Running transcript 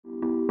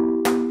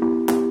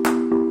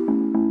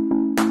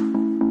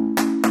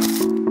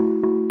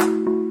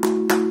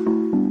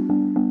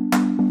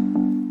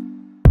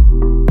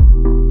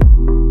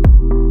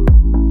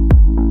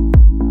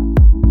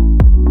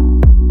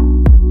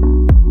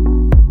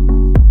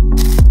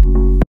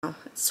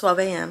12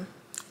 a.m.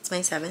 It's May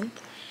 7th,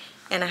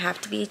 and I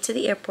have to be to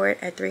the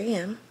airport at 3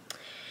 a.m.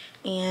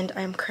 And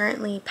I'm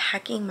currently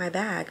packing my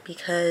bag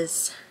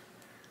because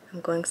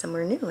I'm going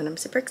somewhere new and I'm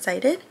super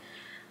excited.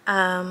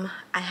 I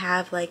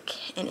have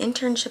like an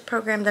internship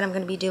program that I'm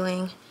going to be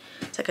doing.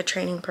 It's like a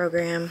training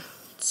program.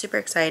 It's super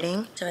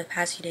exciting. So the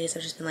past few days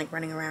I've just been like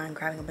running around and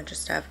grabbing a bunch of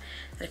stuff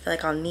that I feel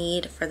like I'll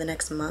need for the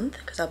next month,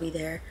 because I'll be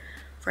there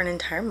for an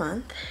entire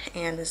month.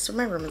 And this is what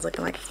my room is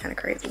looking like. It's kind of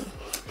crazy.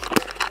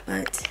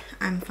 But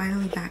I'm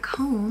finally back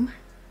home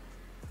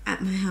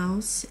at my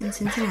house in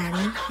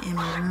Cincinnati, and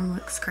my room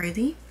looks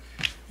crazy.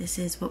 This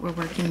is what we're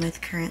working with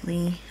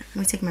currently. I'm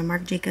gonna take my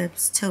Marc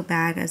Jacobs tote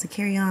bag as a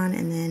carry-on,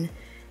 and then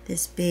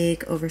this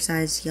big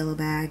oversized yellow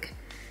bag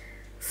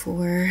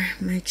for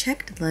my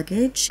checked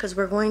luggage, because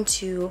we're going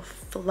to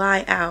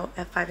fly out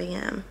at 5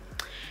 a.m.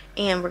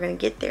 and we're gonna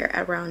get there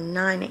at around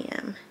 9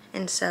 a.m.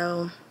 and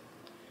so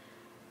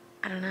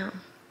I don't know,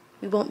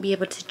 we won't be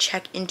able to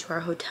check into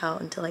our hotel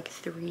until like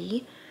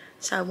 3.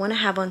 So I want to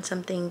have on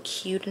something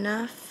cute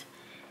enough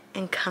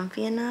and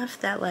comfy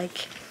enough that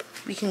like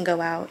we can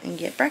go out and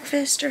get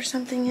breakfast or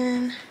something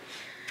in.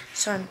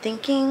 So I'm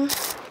thinking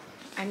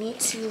I need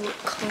to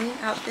clean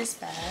out this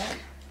bag.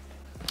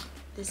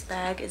 This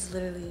bag is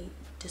literally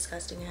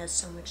disgusting. It has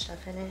so much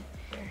stuff in it.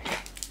 Here.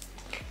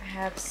 I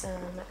have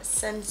some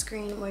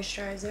sunscreen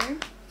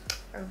moisturizer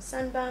from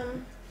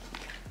Sunbum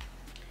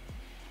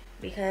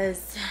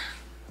because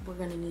we're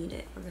gonna need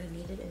it. We're gonna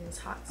need it in this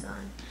hot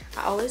sun.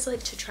 I always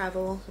like to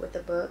travel with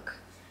a book.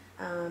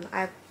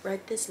 I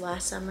read this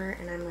last summer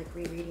and I'm like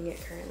rereading it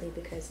currently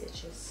because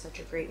it's just such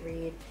a great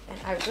read. And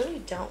I really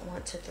don't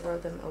want to throw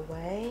them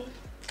away,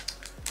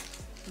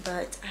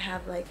 but I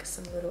have like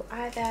some little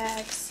eye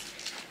bags.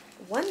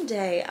 One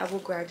day I will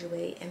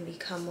graduate and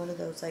become one of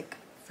those like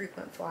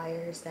frequent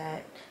flyers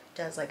that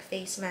does like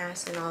face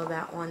masks and all of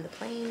that on the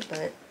plane,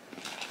 but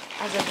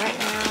as of right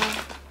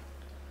now,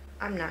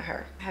 I'm not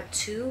her. I have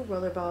 2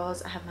 roller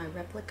balls. I have my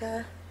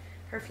replica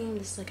perfume.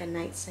 This is like a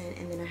night scent,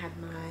 and then I have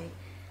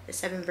the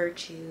 7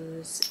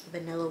 Virtues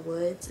Vanilla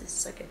Woods. This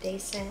is like a day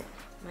scent.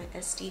 My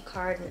SD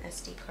card and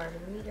SD card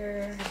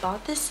reader. I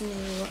bought this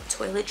new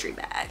toiletry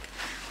bag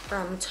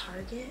from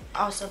Target.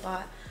 I also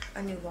bought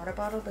a new water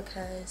bottle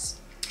because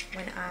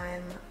when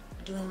I'm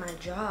doing my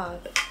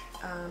job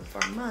for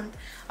a month,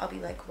 I'll be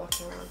like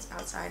walking around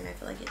outside, and I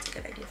feel like it's a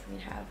good idea for me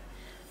to have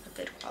a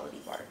good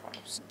quality water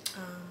bottle.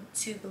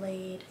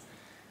 2-blade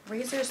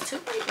razors.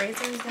 2-blade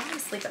razors, I'm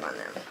sleeping on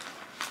them.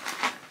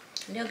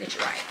 They'll get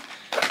you right.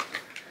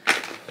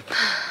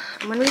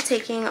 I'm going to be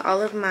taking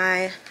all of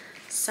my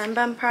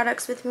Sunbum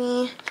products with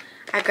me.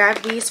 I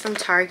grabbed these from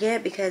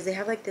Target because they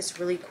have like this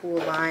really cool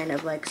line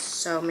of like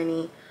so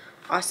many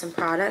awesome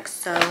products.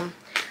 So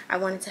I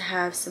wanted to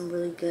have some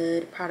really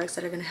good products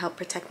that are going to help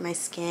protect my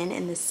skin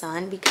in the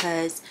sun,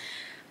 because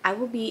I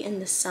will be in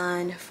the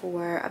sun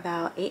for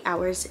about 8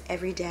 hours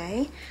every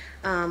day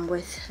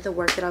with the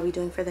work that I'll be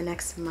doing for the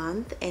next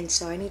month, and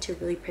so I need to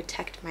really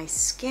protect my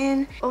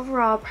skin.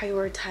 Overall,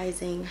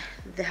 prioritizing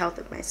the health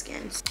of my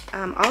skin.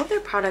 All of their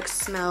products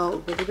smell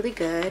really, really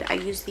good. I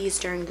used these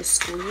during the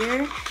school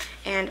year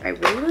and I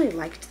really, really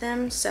liked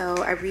them,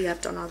 so I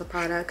re-upped on all the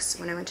products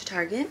when I went to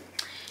Target.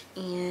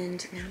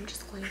 And now I'm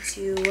just going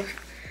to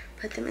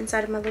put them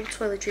inside of my little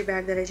toiletry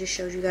bag that I just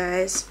showed you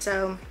guys.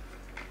 So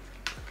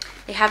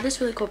they have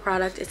this really cool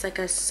product. It's like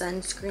a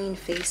sunscreen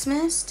face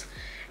mist,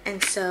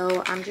 and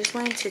so I'm just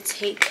going to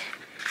take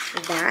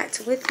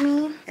that with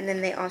me. And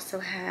then they also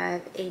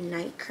have a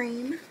night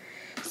cream.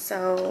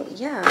 So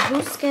yeah,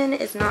 whose skin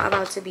is not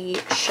about to be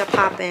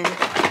popping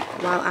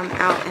while I'm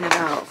out and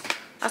about?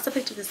 I also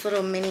picked up this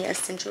little mini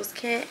essentials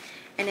kit,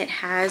 and it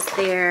has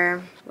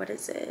their, what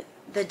is it,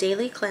 the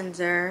daily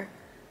cleanser,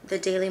 the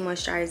daily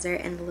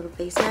moisturizer, and the little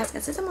face mask.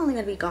 And since I'm only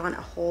gonna be gone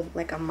a whole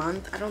like a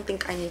month, I don't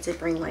think I need to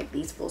bring like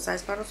these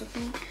full-size bottles with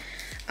me.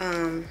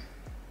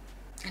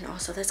 And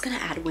also that's gonna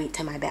add weight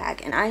to my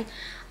bag, and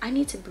I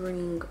need to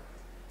bring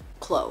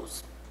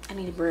clothes. I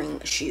need to bring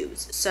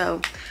shoes.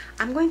 So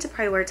I'm going to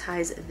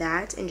prioritize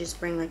that and just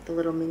bring like the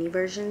little mini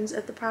versions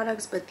of the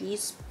products. But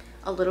these,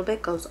 a little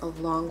bit goes a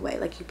long way.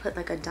 Like you put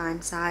like a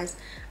dime size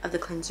of the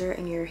cleanser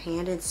in your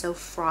hand, it's so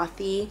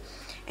frothy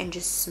and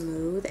just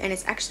smooth, and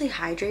it's actually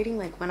hydrating.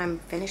 Like when I'm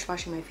finished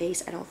washing my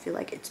face, I don't feel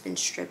like it's been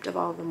stripped of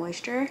all the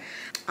moisture,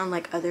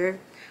 unlike other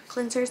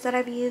cleansers that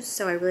I've used.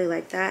 So I really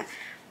like that.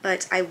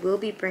 But I will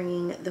be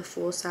bringing the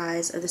full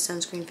size of the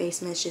sunscreen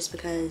face mist just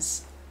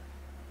because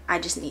I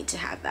just need to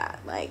have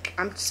that. Like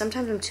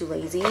sometimes I'm too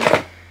lazy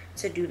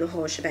to do the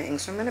whole shebang,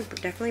 so I'm gonna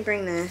definitely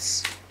bring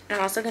this. I'm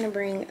also gonna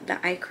bring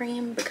the eye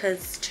cream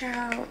because,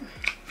 child,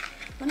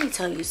 let me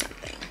tell you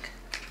something.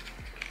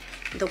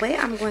 The way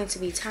I'm going to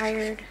be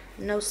tired,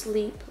 no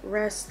sleep,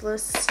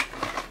 restless,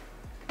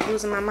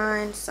 losing my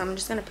mind, so I'm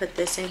just gonna put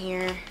this in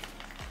here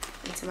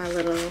into my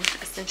little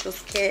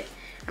essentials kit.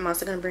 I'm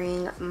also gonna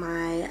bring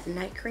my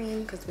night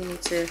cream because we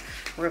need to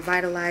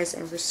revitalize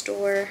and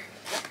restore.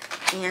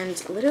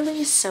 And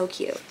literally so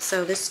cute.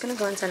 So this is gonna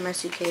go inside my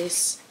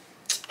suitcase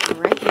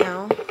right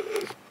now.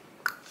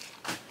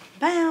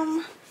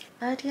 Bam!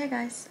 But yeah,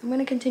 guys, I'm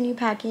gonna continue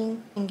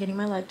packing and getting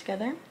my life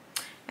together,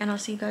 and I'll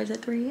see you guys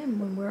at 3 a.m.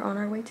 when we're on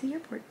our way to the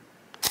airport.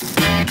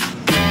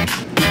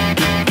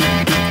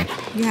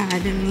 Yeah, I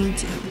didn't mean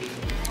to.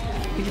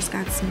 We just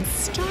got some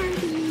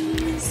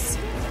Starbies.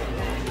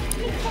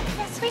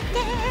 Yes, we did.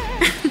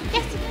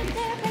 Yes, we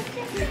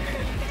did.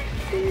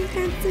 We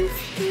got some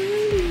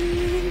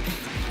Starbies.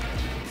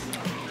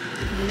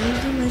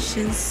 Really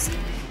delicious.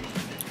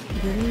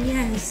 Really,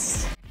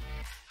 yes.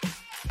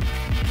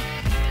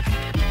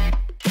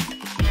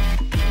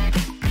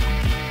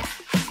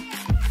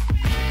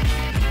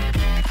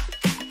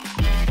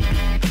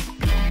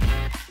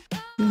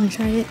 You wanna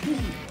try it?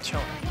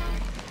 Sure.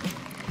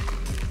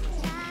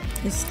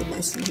 It's the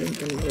best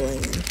drink in the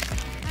land.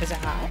 Is it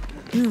hot?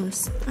 No,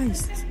 it's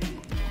iced.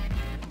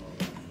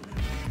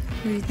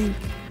 What do you think?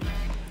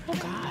 Oh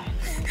God.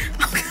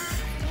 Oh God.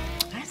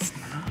 That's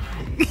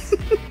nice.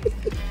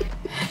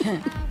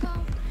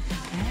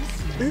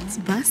 It's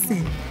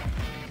bussin'.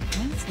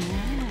 That's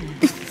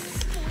nice.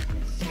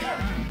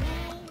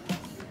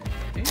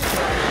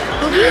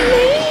 We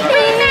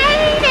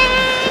made it!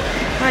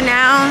 We're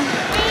now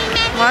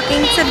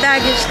walking to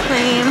baggage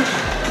claim.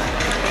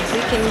 So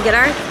we can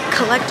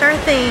collect our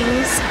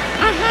things.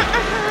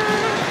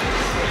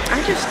 I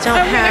just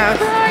don't have.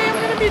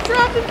 I'm gonna be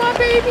dropping my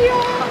baby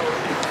off.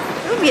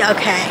 It'll be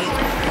okay.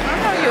 I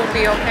know you'll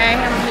be okay.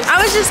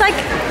 I was just like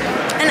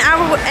an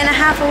hour and a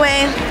half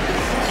away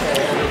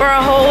for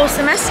a whole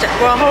semester,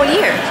 for a whole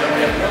year.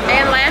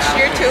 And last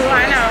year too,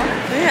 I know.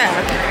 Yeah.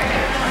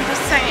 I'm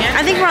just saying.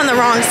 I think we're on the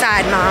wrong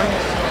side, Mom.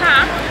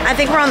 Huh? I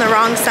think we're on the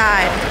wrong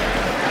side.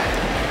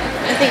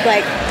 I think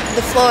like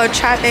the flow of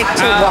traffic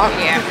to walk.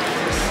 Yeah.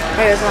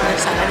 There's on the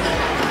side.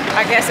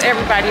 I guess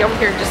everybody over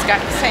here just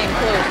got the same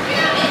clue.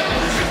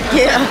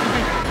 Yeah.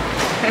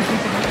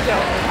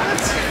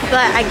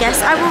 But I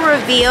guess I will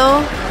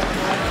reveal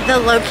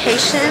the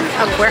location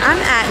of where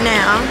I'm at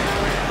now.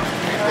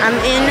 I'm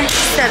in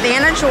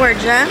Savannah,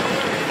 Georgia.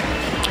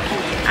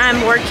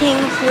 I'm working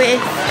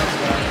with,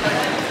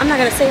 I'm not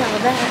gonna say all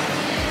of that.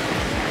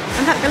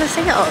 I'm not gonna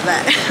say all of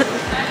that.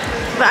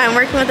 But I'm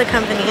working with a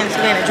company in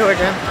Savannah,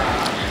 Georgia.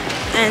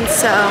 And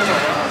so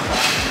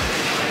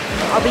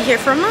I'll be here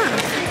for a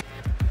month.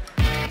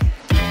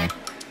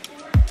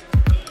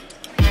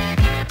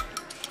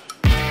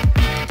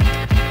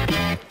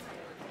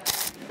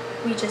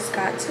 We just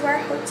got to our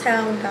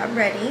hotel and got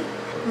ready.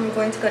 I'm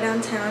going to go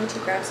downtown to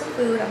grab some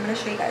food. I'm going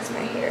to show you guys my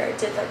hair. I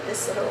did like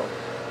this little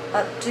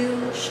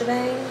updo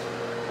shebang.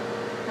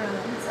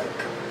 It's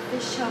like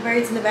fishtail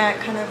braids in the back,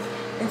 kind of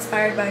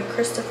inspired by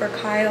Christopher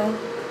Kyle.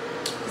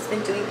 He's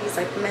been doing these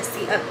like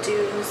messy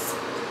updos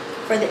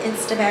for the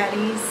Insta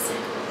baddies,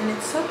 and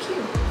it's so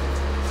cute.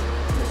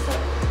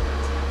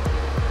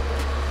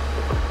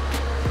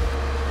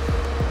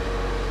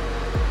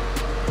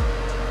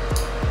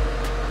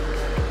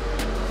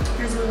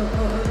 Here's a little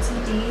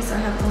OOTD. So I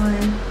have on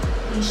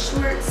these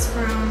shorts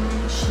from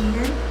Shein.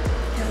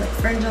 They have like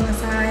fringe on the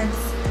sides.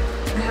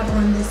 I have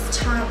on this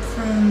top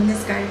from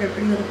this guy did a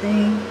pretty little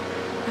thing.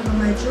 I have on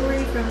my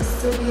jewelry from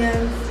Sylvia.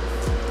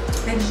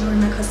 Egg jewelry,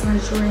 my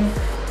customized jewelry.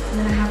 And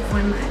then I have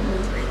on my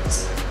movement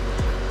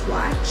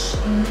watch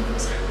and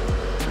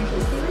my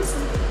Casey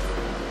recently.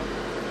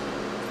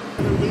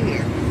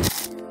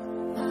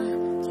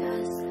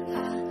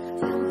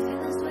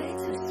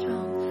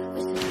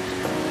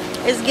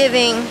 It's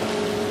giving.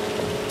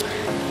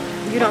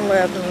 You don't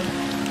love me.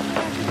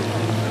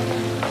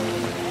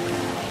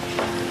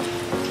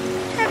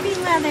 Happy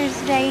Mother's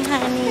Day,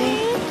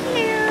 honey. Thank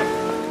you.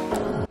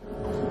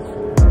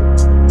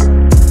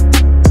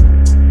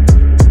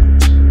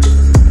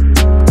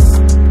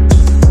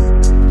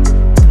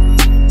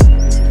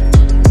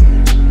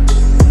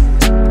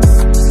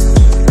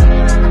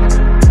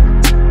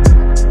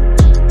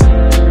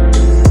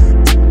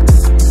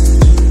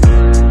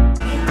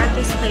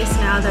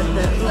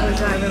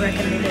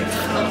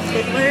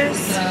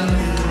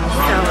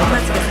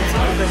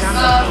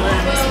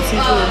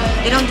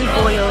 They don't do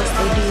boils,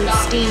 they do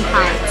steam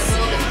pots.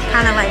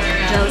 Kind of like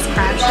Joe's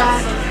Crab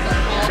Shack.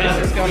 This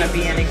is going to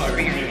be an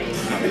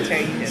experience. I'm going to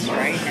tell you this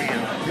right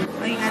now.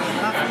 Oh, you got the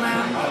buffalo.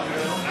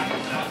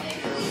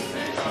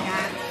 You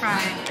got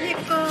fried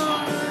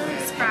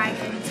pickles, fried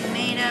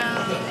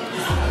tomatoes,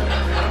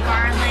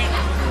 garlic,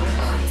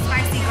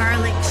 spicy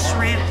garlic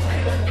shrimp.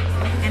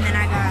 And then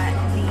I got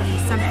the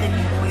something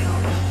boil.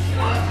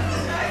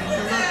 The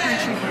little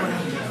country boil.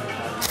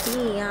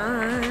 We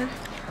are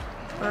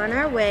on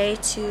our way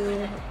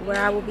to where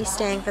I will be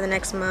staying for the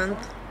next month.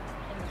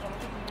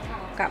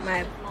 Got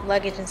my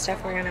luggage and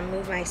stuff. We're gonna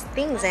move my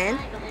things in,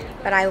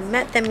 but I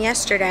met them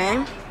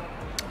yesterday,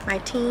 my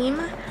team,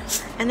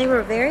 and they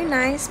were very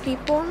nice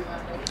people.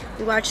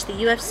 We watched the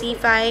UFC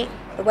fight.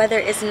 The weather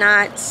is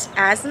not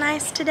as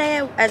nice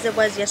today as it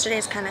was yesterday.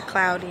 It's kind of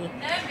cloudy,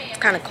 it's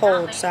kind of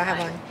cold, so I have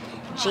on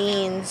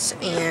jeans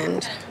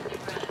and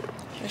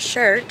a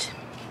shirt.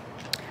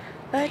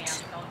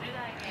 But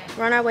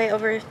we're on our way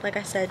over, like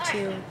I said,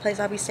 to the place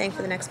I'll be staying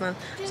for the next month.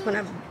 Just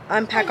gonna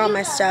unpack all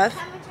my stuff,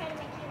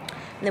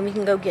 and then we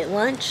can go get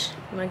lunch.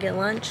 You wanna get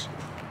lunch?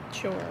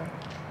 Sure.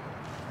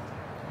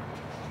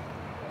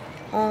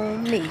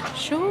 on me.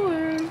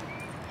 Sure.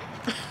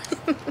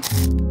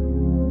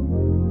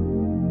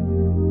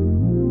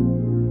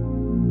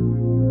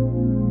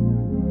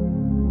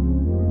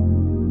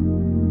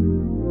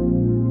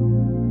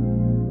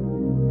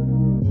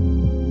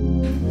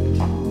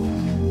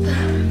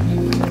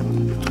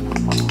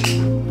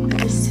 I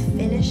just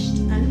finished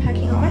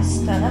unpacking all my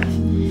stuff.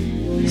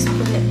 Just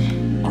put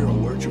it Girl,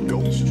 where'd you go?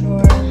 in this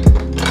drawer.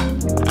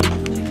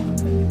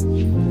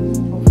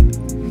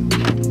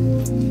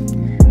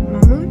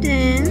 I moved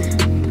in.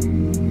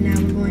 Now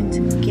we're going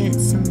to get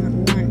some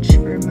lunch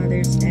for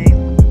Mother's Day.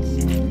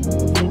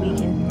 Hopefully we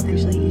can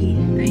actually eat.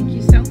 Thank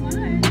you so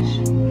much.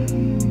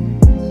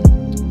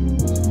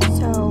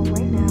 So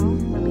right now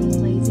we're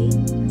being lazy.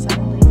 It's like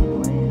a lazy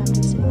boy, and I'm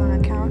just sitting on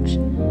a couch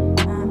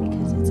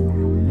because it's an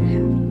hour and a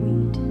half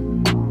wait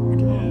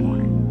at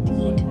Longhorn to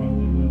eat.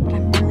 But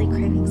I'm really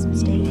craving some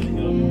steak.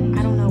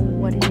 I don't know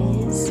what it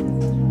is,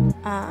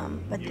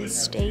 but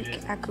this steak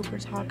at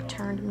Cooper's Hawk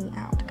turned me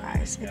out,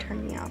 guys. It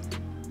turned me out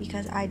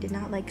because I did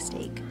not like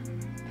steak.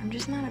 I'm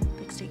just not a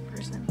big steak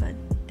person, but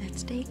that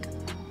steak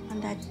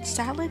on that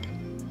salad,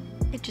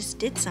 it just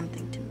did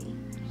something to me.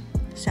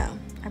 So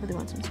I really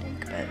want some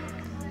steak, but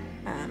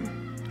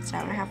it's an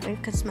hour and a half wait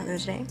because it's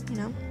Mother's Day, you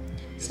know.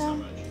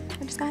 So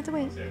I just gonna have to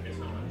wait.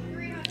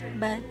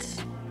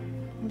 But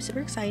I'm super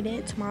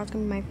excited. Tomorrow's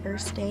gonna be my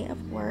first day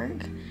of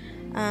work.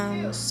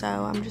 So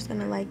I'm just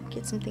gonna like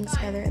get some things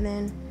together, and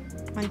then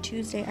on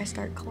Tuesday I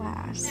start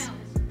class.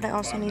 But I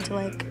also need to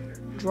like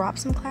drop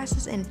some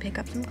classes and pick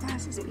up some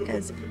classes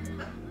because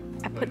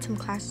I put some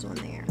classes on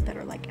there that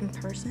are like in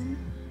person,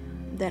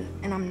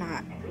 and I'm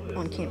not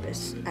on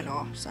campus at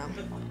all. So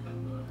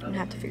I'm gonna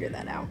have to figure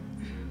that out.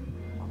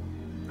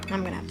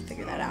 I'm gonna have to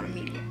figure that out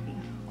immediately.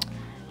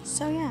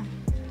 So yeah,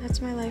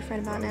 that's my life right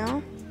about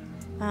now.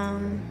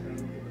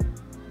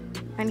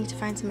 I need to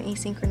find some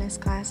asynchronous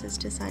classes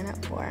to sign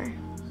up for,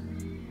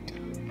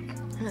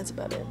 and that's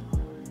about it.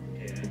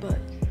 But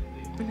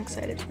I'm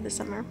excited for the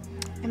summer,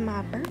 and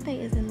my birthday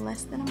is in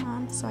less than a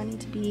month, so I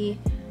need to be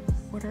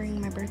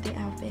ordering my birthday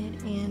outfit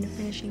and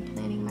finishing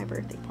planning my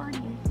birthday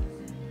party.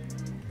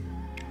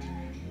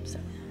 So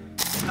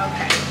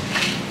Okay.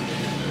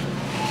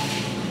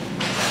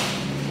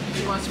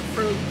 You want some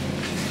fruit?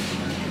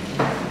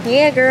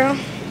 yeah, girl.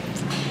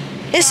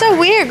 It's so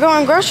weird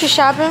going grocery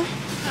shopping.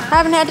 I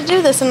haven't had to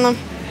do this in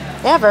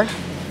ever.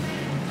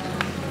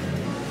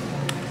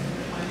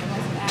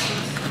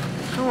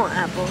 I want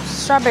apples.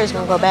 Strawberries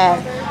gonna go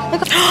bad.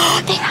 Look,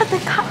 they have the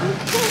cotton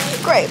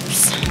candy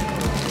grapes.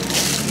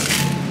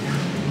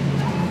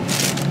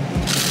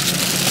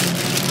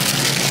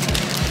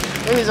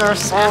 These are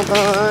so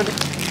good.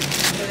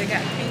 So they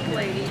got Pink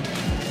Lady.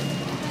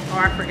 Oh,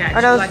 I forgot.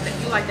 Are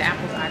those- You like the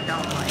apples I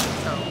don't like.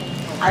 So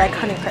I like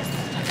Honey Crisp.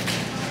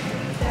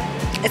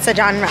 It's a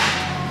genre.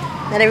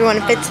 Not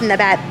everyone fits in the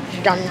bad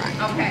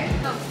genre. okay.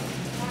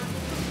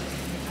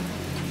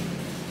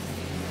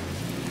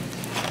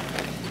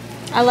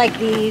 I like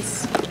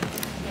these.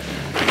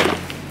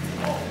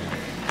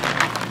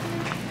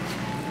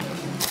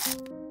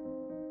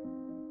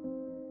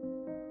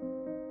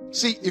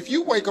 See, if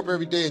you wake up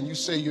every day and you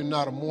say you're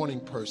not a morning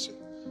person,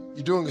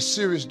 you're doing a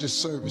serious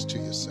disservice to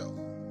yourself.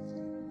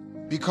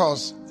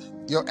 Because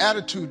your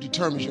attitude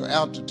determines your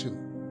altitude.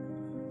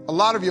 A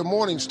lot of your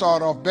mornings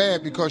start off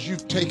bad because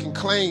you've taken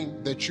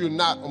claim that you're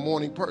not a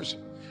morning person.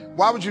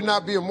 Why would you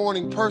not be a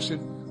morning person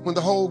when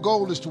the whole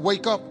goal is to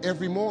wake up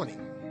every morning?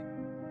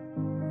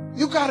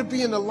 You got to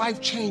be in the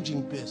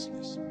life-changing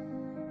business.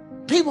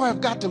 People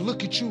have got to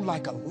look at you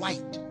like a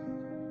light.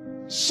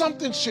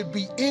 Something should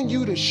be in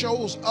you that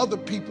shows other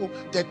people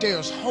that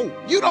there's hope.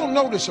 You don't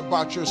know this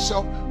about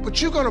yourself,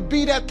 but you're going to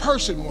be that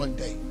person one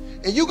day.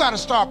 And you got to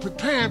start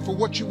preparing for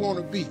what you want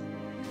to be.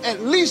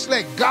 At least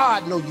let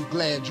God know you're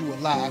glad you're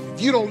alive.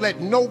 If you don't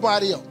let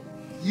nobody else,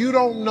 you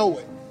don't know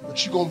it,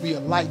 but you're going to be a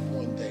light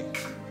one day.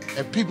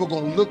 And people are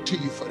going to look to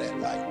you for that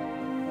light.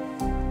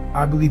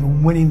 I believe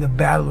in winning the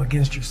battle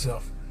against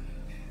yourself.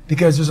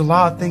 Because there's a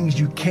lot of things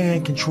you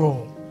can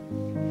control.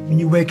 When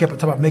you wake up and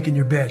talk about making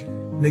your bed,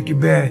 make your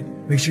bed,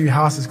 make sure your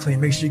house is clean,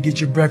 make sure you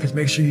get your breakfast,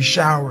 make sure you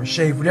shower,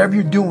 shave, whatever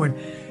you're doing,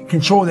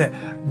 control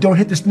that. Don't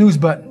hit the snooze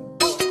button.